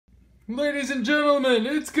Ladies and gentlemen,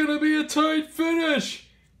 it's gonna be a tight finish,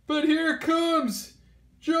 but here comes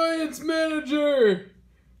Giants manager,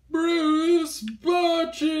 Bruce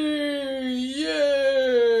Bocci!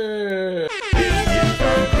 Yeah!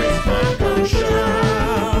 Mocko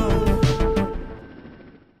Show.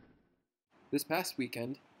 This past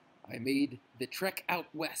weekend, I made the trek out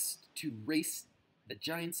west to race the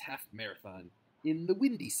Giants Half Marathon in the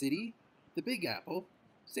Windy City, the Big Apple,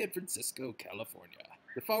 San Francisco, California.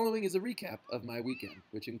 The following is a recap of my weekend,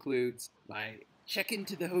 which includes my check-in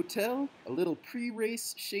to the hotel, a little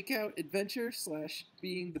pre-race shakeout adventure /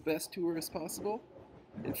 being the best tourist possible,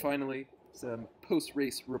 and finally, some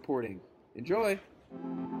post-race reporting. Enjoy!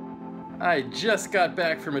 I just got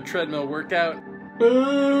back from a treadmill workout.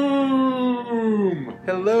 Boom!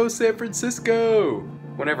 Hello, San Francisco!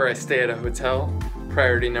 Whenever I stay at a hotel,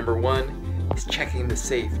 priority number one is checking the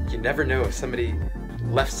safe. You never know if somebody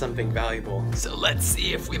left something valuable. So let's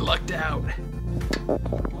see if we lucked out.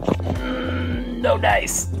 No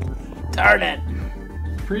dice. Darn it.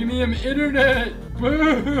 Premium internet!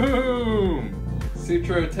 Boom!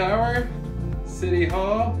 Sutro Tower, City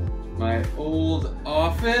Hall, my old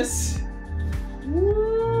office.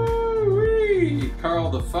 Woo-wee! Carl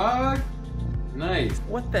the Fog. Nice.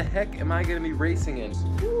 What the heck am I gonna be racing in?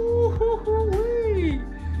 Woo-hoo-hoo-wee!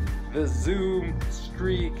 The Zoom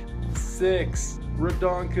Streak 6.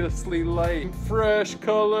 Redonkulously light, fresh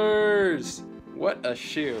colors. What a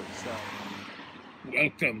shoe. So.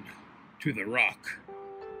 Welcome to the Rock.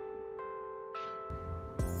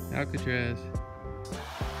 Alcatraz.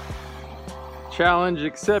 Challenge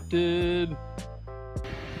accepted.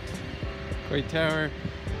 White Tower,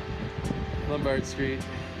 Lombard Street.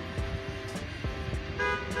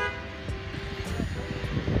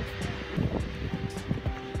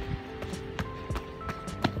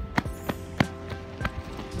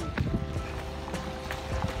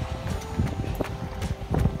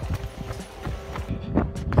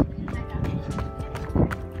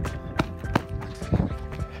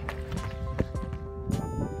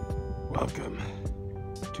 Welcome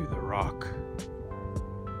to the Rock.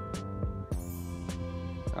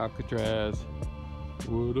 Alcatraz.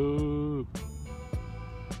 What up?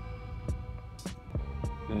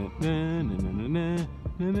 Na na na na na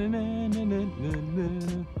na na na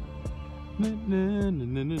na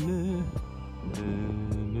na na na.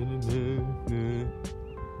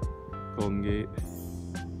 Golden Gate.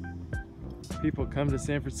 People come to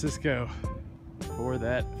San Francisco for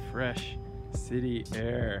that fresh city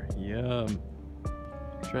air. Yum.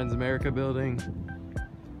 Transamerica building.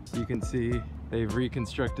 You can see they've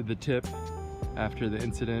reconstructed the tip after the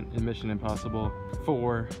incident in Mission Impossible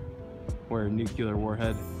 4, where a nuclear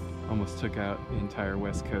warhead almost took out the entire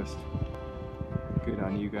West Coast. Good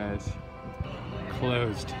on you guys.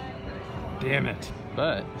 Closed. Damn it.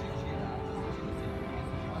 But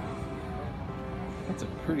that's a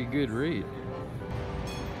pretty good rate.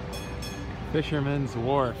 Fisherman's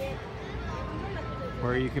Wharf,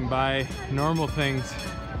 where you can buy normal things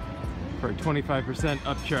for a 25%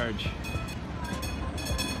 upcharge.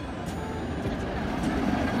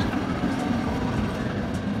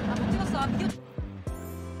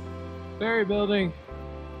 Ferry building.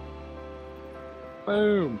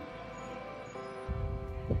 Boom.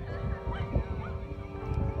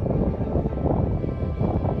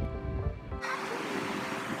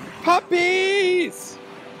 Puppies!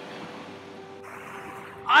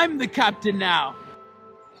 I'm the captain now.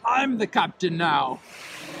 I'm the captain now.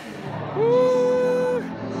 Woo!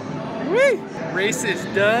 Whee! Race is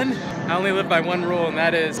done. I only live by one rule, and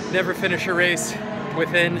that is never finish a race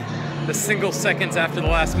within the single seconds after the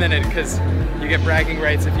last minute, because you get bragging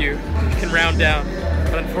rights if you can round down.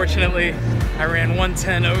 But unfortunately, I ran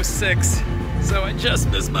 1:10:06, so I just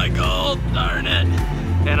missed my goal. Darn it!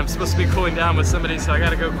 And I'm supposed to be cooling down with somebody, so I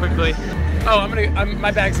gotta go quickly. Oh,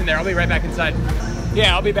 my bag's in there. I'll be right back inside.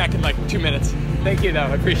 Yeah, I'll be back in like 2 minutes. Thank you though,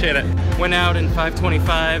 I appreciate it. Went out in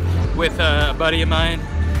 5:25 with a buddy of mine.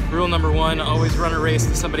 Rule number one, always run a race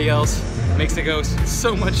with somebody else. Makes it go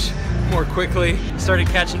so much more quickly. Started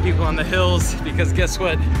catching people on the hills because guess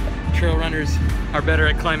what? Trail runners are better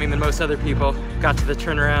at climbing than most other people. Got to the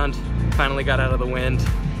turnaround, finally got out of the wind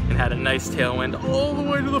and had a nice tailwind all the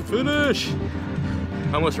way to the finish.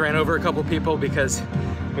 Almost ran over a couple people because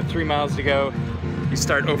with 3 miles to go, you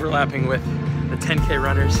start overlapping with the 10K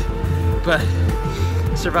runners. But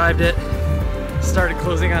survived it. Started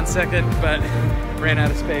closing on second, but ran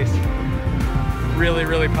out of space. Really,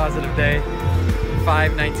 really positive day.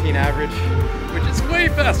 5:19 average, which is way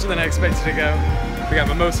faster than I expected to go. We got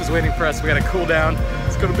mimosas waiting for us. We gotta cool down.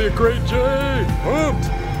 It's gonna be a great day. Pumped.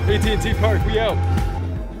 AT&T Park, we out.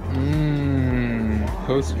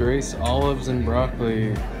 Post-race olives and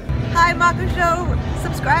broccoli. Hi, Mocko Show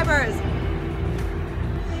subscribers.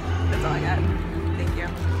 That's all I got. Thank you.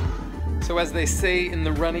 So as they say in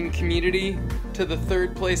the running community, to the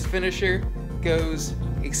third place finisher goes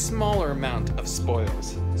a smaller amount of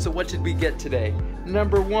spoils. So what did we get today?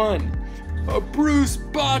 Number 1, a Bruce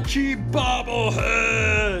Bocce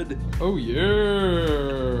bobblehead! Oh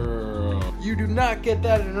yeah! You do not get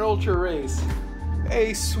that in an ultra race.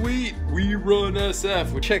 A sweet We Run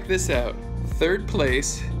SF. Well, check this out. Third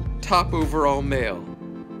place, top overall male.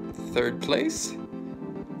 Third place,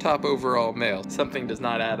 top overall male. Something does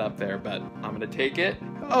not add up there, but I'm gonna take it.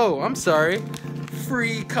 Oh, I'm sorry.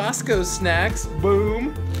 Free Costco snacks,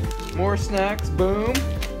 boom. More snacks, boom.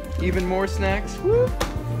 Even more snacks, whoop.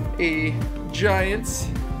 A Giants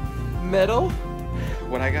medal.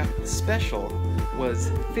 What I got special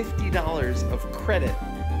was $50 of credit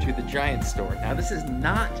to the Giants store. Now this is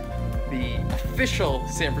not the official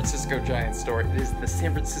San Francisco Giants store, it is the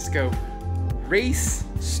San Francisco race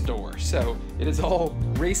store. So it is all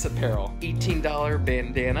race apparel. $18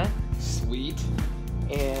 bandana, sweet.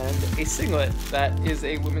 And a singlet that is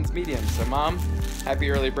a women's medium. So Mom, happy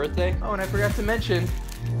early birthday. Oh, and I forgot to mention,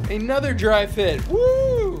 another dry fit.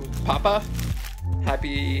 Woo! Papa,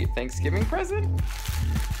 happy Thanksgiving present.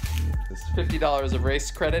 This $50 of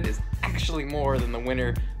race credit is actually more than the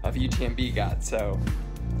winner of UTMB got. So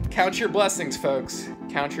count your blessings, folks.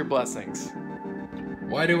 Count your blessings.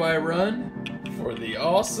 Why do I run? For the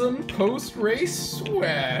awesome post-race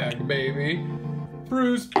swag, baby.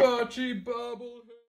 Bruce Bocce bubble.